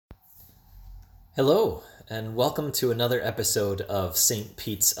Hello, and welcome to another episode of St.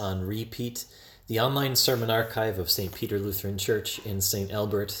 Pete's on Repeat, the online sermon archive of St. Peter Lutheran Church in St.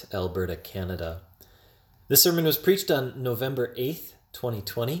 Albert, Alberta, Canada. This sermon was preached on November 8th,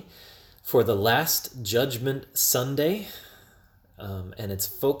 2020, for the Last Judgment Sunday, and it's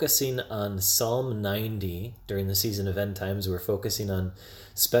focusing on Psalm 90. During the season of End Times, we're focusing on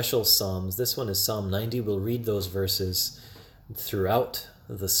special psalms. This one is Psalm 90. We'll read those verses throughout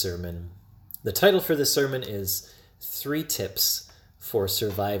the sermon. The title for this sermon is 3 Tips for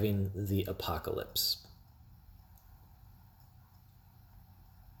Surviving the Apocalypse.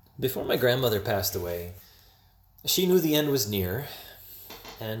 Before my grandmother passed away, she knew the end was near,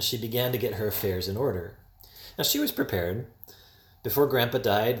 and she began to get her affairs in order. Now, she was prepared. Before Grandpa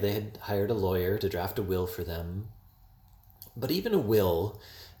died, they had hired a lawyer to draft a will for them. But even a will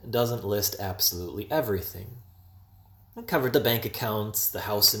doesn't list absolutely everything. It covered the bank accounts, the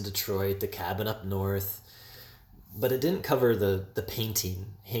house in Detroit, the cabin up north, but it didn't cover the painting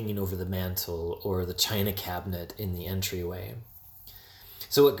hanging over the mantle or the china cabinet in the entryway.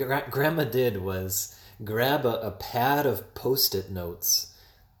 So what Grandma did was grab a pad of Post-it notes,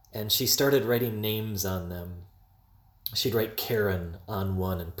 and she started writing names on them. She'd write Karen on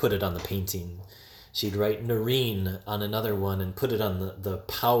one and put it on the painting. She'd write Noreen on another one and put it on the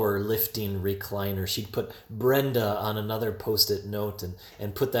power lifting recliner. She'd put Brenda on another Post-it note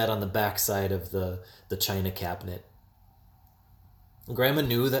and put that on the backside of the china cabinet. Grandma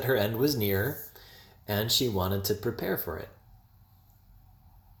knew that her end was near, and she wanted to prepare for it.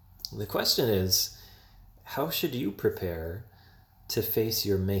 The question is, how should you prepare to face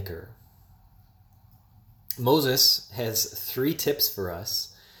your Maker? Moses has 3 tips for us.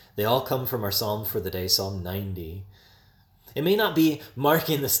 They all come from our psalm for the day, Psalm 90. It may not be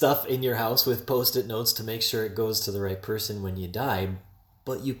marking the stuff in your house with Post-it notes to make sure it goes to the right person when you die,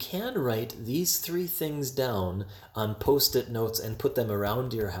 but you can write these 3 things down on Post-it notes and put them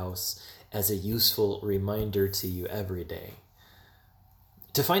around your house as a useful reminder to you every day.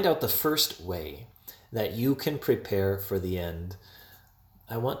 To find out the first way that you can prepare for the end,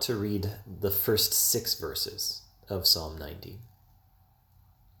 I want to read the first 6 verses of Psalm 90.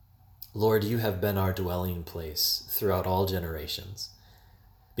 Lord, you have been our dwelling place throughout all generations.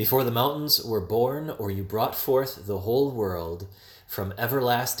 Before the mountains were born, or you brought forth the whole world, from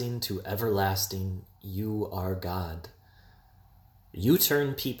everlasting to everlasting, you are God. You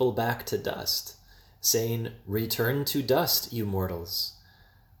turn people back to dust, saying, return to dust, you mortals.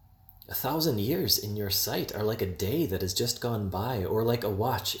 1,000 years in your sight are like a day that has just gone by, or like a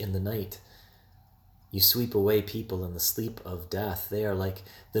watch in the night. You sweep away people in the sleep of death. They are like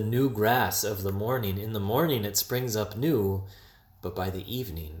the new grass of the morning. In the morning it springs up new, but by the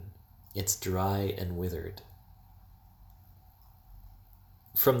evening it's dry and withered.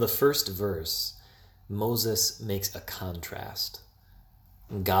 From the first verse, Moses makes a contrast.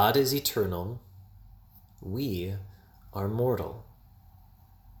 God is eternal. We are mortal.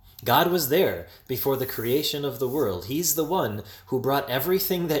 God was there before the creation of the world. He's the one who brought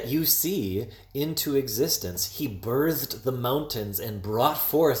everything that you see into existence. He birthed the mountains and brought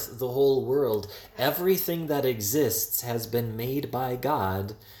forth the whole world. Everything that exists has been made by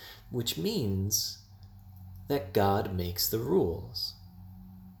God, which means that God makes the rules.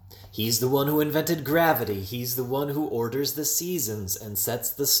 He's the one who invented gravity. He's the one who orders the seasons and sets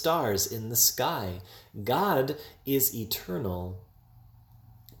the stars in the sky. God is eternal.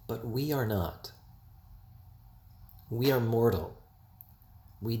 But we are not. We are mortal.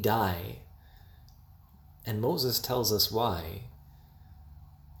 We die. And Moses tells us why.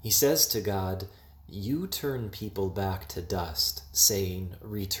 He says to God, you turn people back to dust, saying,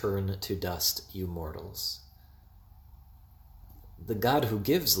 return to dust, you mortals. The God who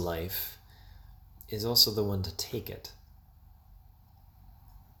gives life is also the one to take it.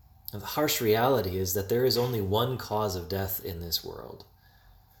 The harsh reality is that there is only one cause of death in this world.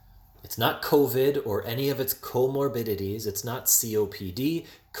 It's not COVID or any of its comorbidities. It's not COPD,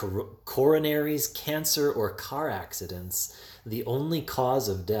 coronaries, cancer, or car accidents. The only cause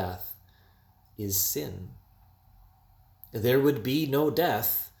of death is sin. There would be no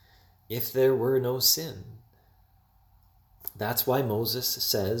death if there were no sin. That's why Moses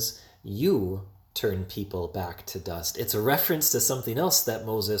says, you turn people back to dust. It's a reference to something else that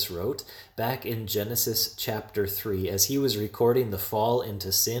Moses wrote back in Genesis chapter 3. As he was recording the fall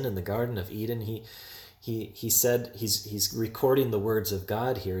into sin in the Garden of Eden, he said, he's recording the words of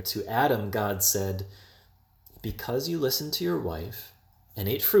God here. To Adam, God said, because you listened to your wife and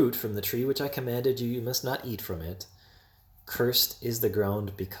ate fruit from the tree which I commanded you, you must not eat from it. Cursed is the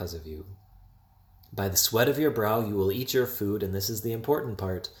ground because of you. By the sweat of your brow you will eat your food, and this is the important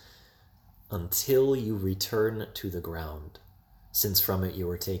part, until you return to the ground, since from it you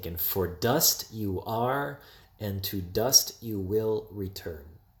were taken. For dust you are, and to dust you will return.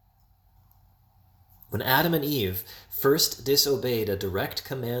 When Adam and Eve first disobeyed a direct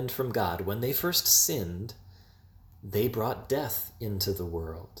command from God, when they first sinned, they brought death into the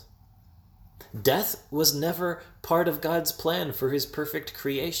world. Death was never part of God's plan for his perfect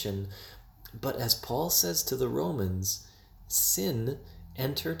creation. But as Paul says to the Romans, sin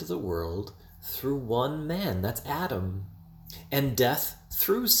entered the world through one man, that's Adam, and death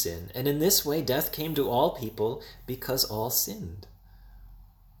through sin. And in this way, death came to all people because all sinned.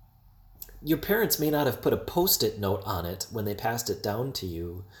 Your parents may not have put a post-it note on it when they passed it down to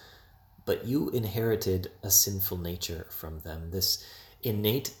you, but you inherited a sinful nature from them, this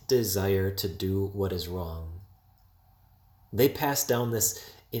innate desire to do what is wrong. They passed down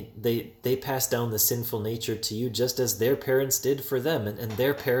they passed down the sinful nature to you just as their parents did for them, and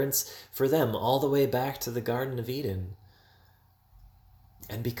their parents for them, all the way back to the Garden of Eden.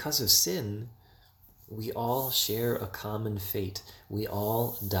 And because of sin, we all share a common fate. We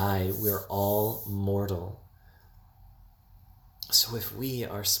all die. We're all mortal. So if we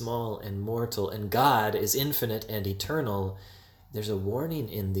are small and mortal, and God is infinite and eternal, there's a warning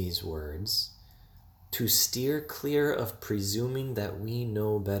in these words to steer clear of presuming that we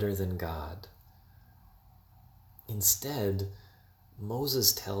know better than God. Instead,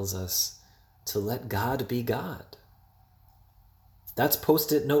 Moses tells us to let God be God. That's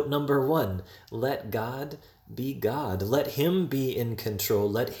post-it note number 1. Let God be God. Let him be in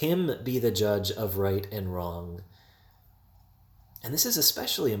control. Let him be the judge of right and wrong. And this is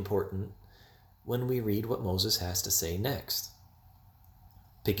especially important when we read what Moses has to say next.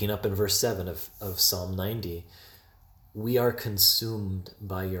 Picking up in verse 7 of Psalm 90, we are consumed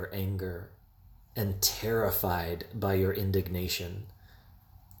by your anger and terrified by your indignation.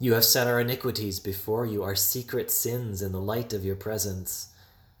 You have set our iniquities before you, our secret sins in the light of your presence.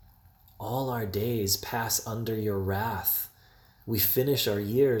 All our days pass under your wrath. We finish our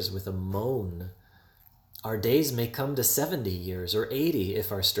years with a moan. Our days may come to 70 years or 80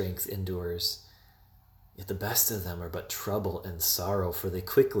 if our strength endures. Yet the best of them are but trouble and sorrow, for they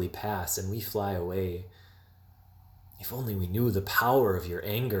quickly pass and we fly away. If only we knew the power of your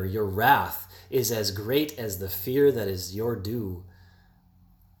anger. Your wrath is as great as the fear that is your due.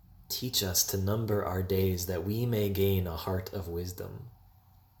 Teach us to number our days that we may gain a heart of wisdom.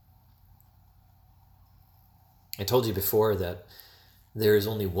 I told you before that there is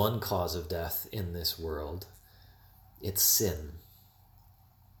only one cause of death in this world. It's sin.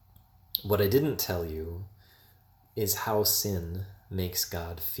 What I didn't tell you is how sin makes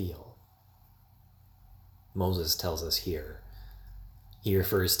God feel. Moses tells us here. He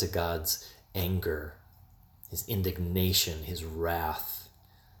refers to God's anger, his indignation, his wrath.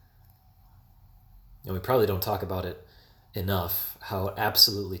 And we probably don't talk about it enough, how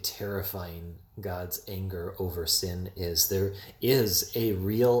absolutely terrifying God's anger over sin is. There is a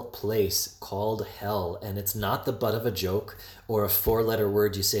real place called hell, and it's not the butt of a joke or a 4-letter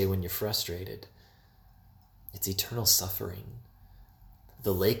word you say when you're frustrated. It's eternal suffering,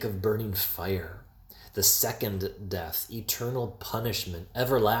 the lake of burning fire, the second death, eternal punishment,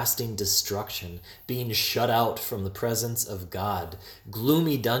 everlasting destruction, being shut out from the presence of God,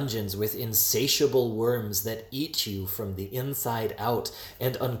 gloomy dungeons with insatiable worms that eat you from the inside out,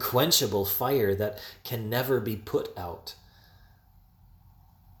 and unquenchable fire that can never be put out.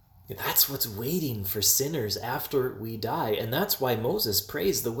 That's what's waiting for sinners after we die, and that's why Moses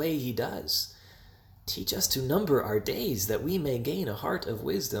prays the way he does. Teach us to number our days that we may gain a heart of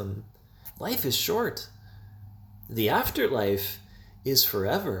wisdom. Life is short. The afterlife is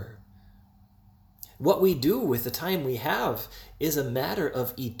forever. What we do with the time we have is a matter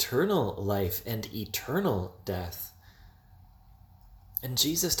of eternal life and eternal death. And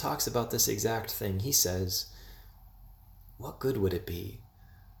Jesus talks about this exact thing. He says, what good would it be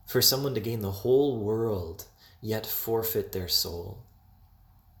for someone to gain the whole world yet forfeit their soul?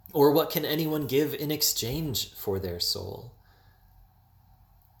 Or what can anyone give in exchange for their soul?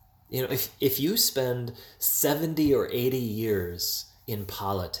 You know, if you spend 70 or 80 years in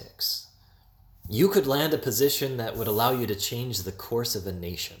politics, you could land a position that would allow you to change the course of a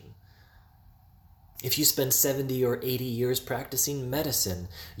nation. If you spend 70 or 80 years practicing medicine,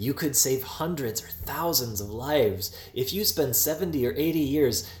 you could save hundreds or thousands of lives. If you spend 70 or 80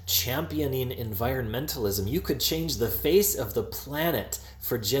 years championing environmentalism, you could change the face of the planet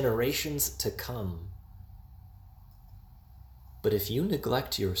for generations to come. But if you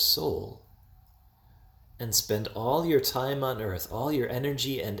neglect your soul and spend all your time on earth, all your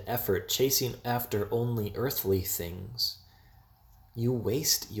energy and effort chasing after only earthly things, you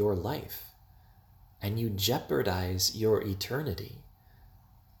waste your life. and you jeopardize your eternity.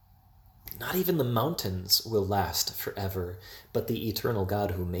 Not even the mountains will last forever, but the eternal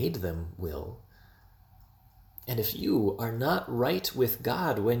God who made them will. And if you are not right with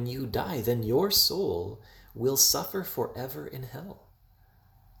God when you die, then your soul will suffer forever in hell.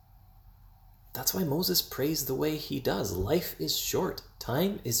 That's why Moses prays the way he does. Life is short.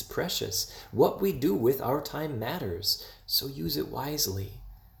 Time is precious. What we do with our time matters, so use it wisely.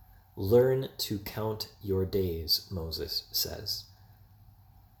 Learn to count your days, Moses says.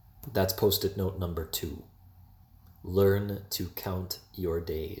 That's post-it note number 2. Learn to count your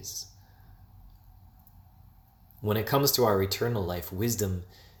days. When it comes to our eternal life, wisdom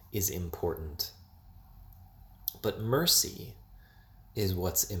is important. But mercy is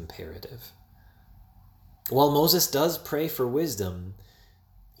what's imperative. While Moses does pray for wisdom,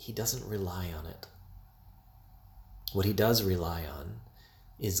 he doesn't rely on it. What he does rely on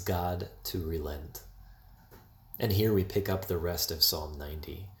is God to relent. And here we pick up the rest of Psalm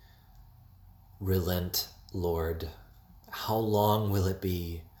 90. Relent, Lord. How long will it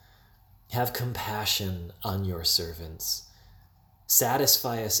be? Have compassion on your servants.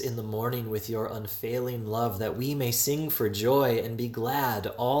 Satisfy us in the morning with your unfailing love, that we may sing for joy and be glad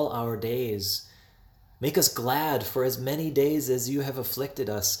all our days. Make us glad for as many days as you have afflicted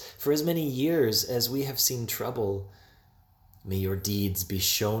us, for as many years as we have seen trouble. May your deeds be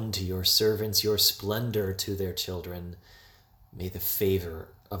shown to your servants, your splendor to their children. May the favor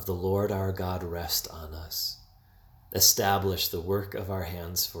of the Lord our God rest on us. Establish the work of our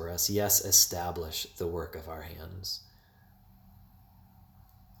hands for us. Yes, establish the work of our hands.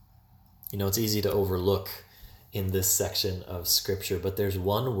 You know, it's easy to overlook in this section of Scripture, but there's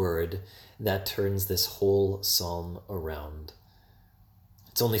one word that turns this whole psalm around.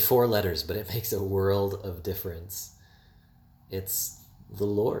 It's only 4 letters, but it makes a world of difference. It's the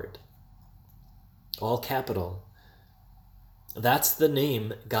Lord. All capital. That's the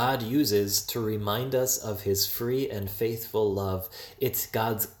name God uses to remind us of his free and faithful love. It's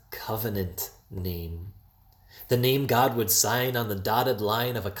God's covenant name. The name God would sign on the dotted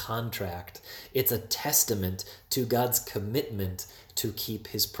line of a contract. It's a testament to God's commitment to keep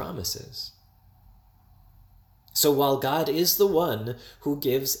his promises. So while God is the one who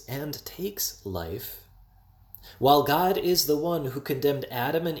gives and takes life, while God is the one who condemned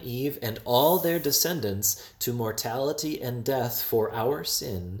Adam and Eve and all their descendants to mortality and death for our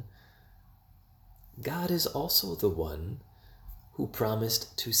sin, God is also the one who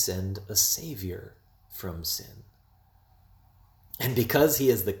promised to send a Savior from sin. And because he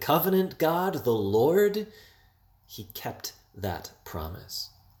is the covenant God, the Lord, he kept that promise.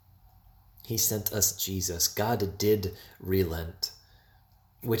 He sent us Jesus. God did relent,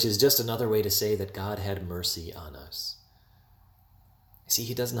 which is just another way to say that God had mercy on us. See,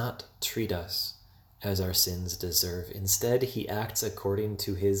 he does not treat us as our sins deserve. Instead, he acts according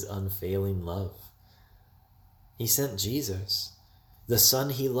to his unfailing love. He sent Jesus, the Son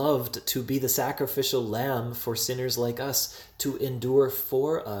he loved, to be the sacrificial lamb for sinners like us, to endure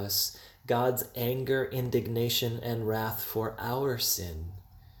for us God's anger, indignation, and wrath for our sin.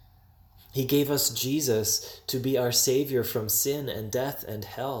 He gave us Jesus to be our Savior from sin and death and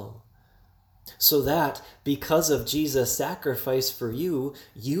hell, so that because of Jesus' sacrifice for you,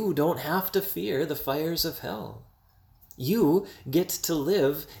 you don't have to fear the fires of hell. You get to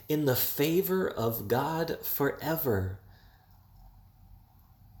live in the favor of God forever.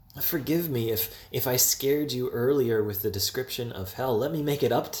 Forgive me if I scared you earlier with the description of hell. Let me make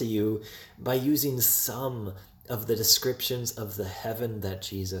it up to you by using some of the descriptions of the heaven that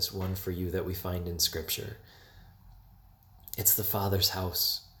Jesus won for you that we find in Scripture. It's the Father's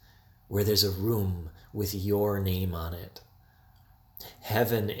house, where there's a room with your name on it.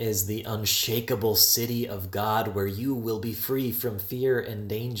 Heaven is the unshakable city of God, where you will be free from fear and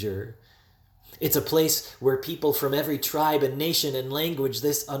danger. It's a place where people from every tribe and nation and language,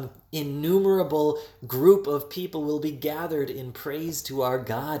 this innumerable group of people, will be gathered in praise to our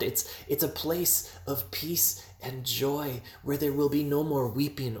God. It's a place of peace and joy, where there will be no more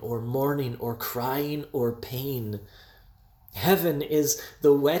weeping or mourning or crying or pain. Heaven is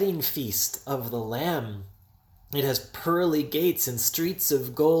the wedding feast of the Lamb. It has pearly gates and streets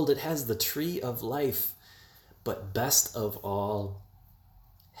of gold. It has the tree of life. But best of all,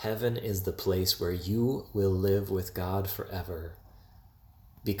 heaven is the place where you will live with God forever,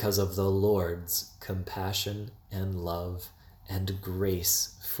 because of the Lord's compassion and love and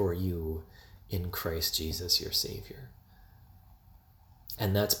grace for you in Christ Jesus, your Savior.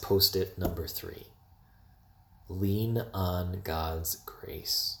 And that's post-it number 3. Lean on God's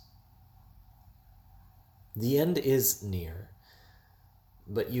grace. The end is near,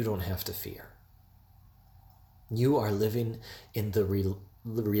 but you don't have to fear. You are living in the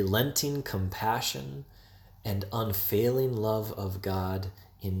relenting compassion and unfailing love of God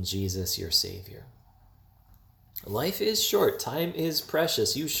in Jesus, your Savior. Life is short. Time is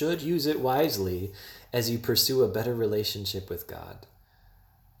precious. You should use it wisely as you pursue a better relationship with God.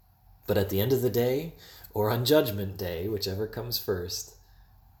 But at the end of the day, or on Judgment Day, whichever comes first,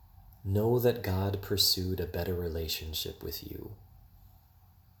 know that God pursued a better relationship with you.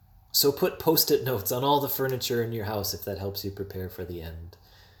 So put post-it notes on all the furniture in your house if that helps you prepare for the end.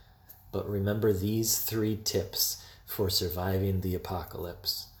 But remember these 3 tips for surviving the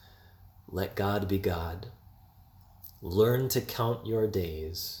apocalypse. Let God be God. Learn to count your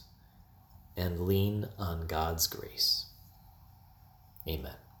days and lean on God's grace.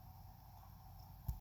 Amen.